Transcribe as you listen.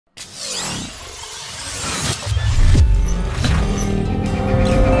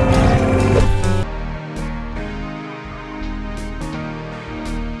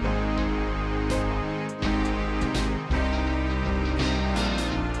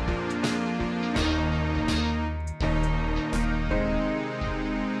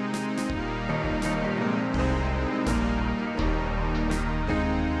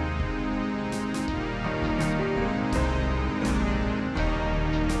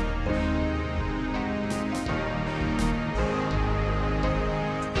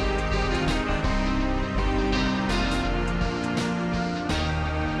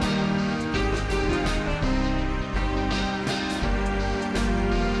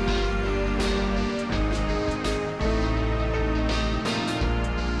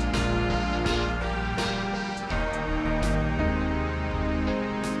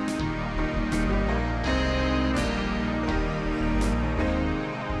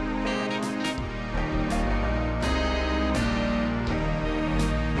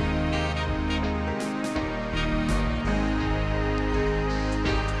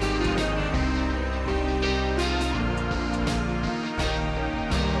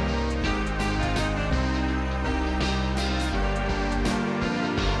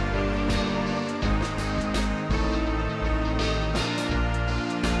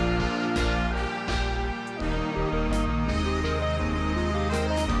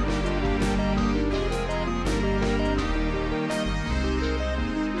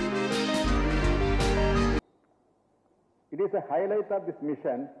is a highlight of this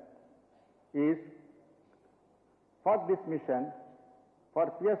mission is for this mission,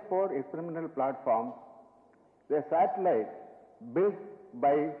 for PS4 experimental platform, the satellite built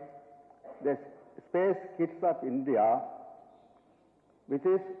by the Space Kids of India, which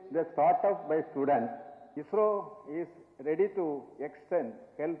is the startup by students. ISRO is ready to extend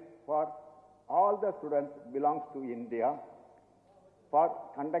help for all the students belongs to India for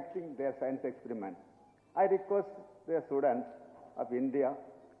conducting their science experiments. I request the students of India,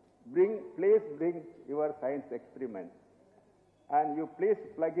 please bring your science experiments and you please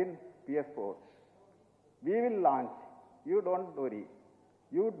plug in PS4. We will launch. You don't worry.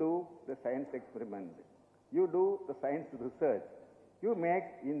 You do the science experiment. You do the science research. You make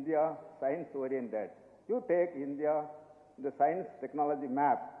India science oriented. You take India the science technology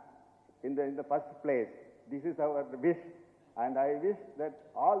map in the first place. This is our wish, and I wish that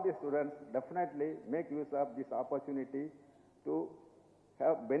all the students definitely make use of this opportunity to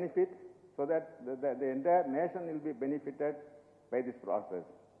have benefit so that the entire nation will be benefited by this process.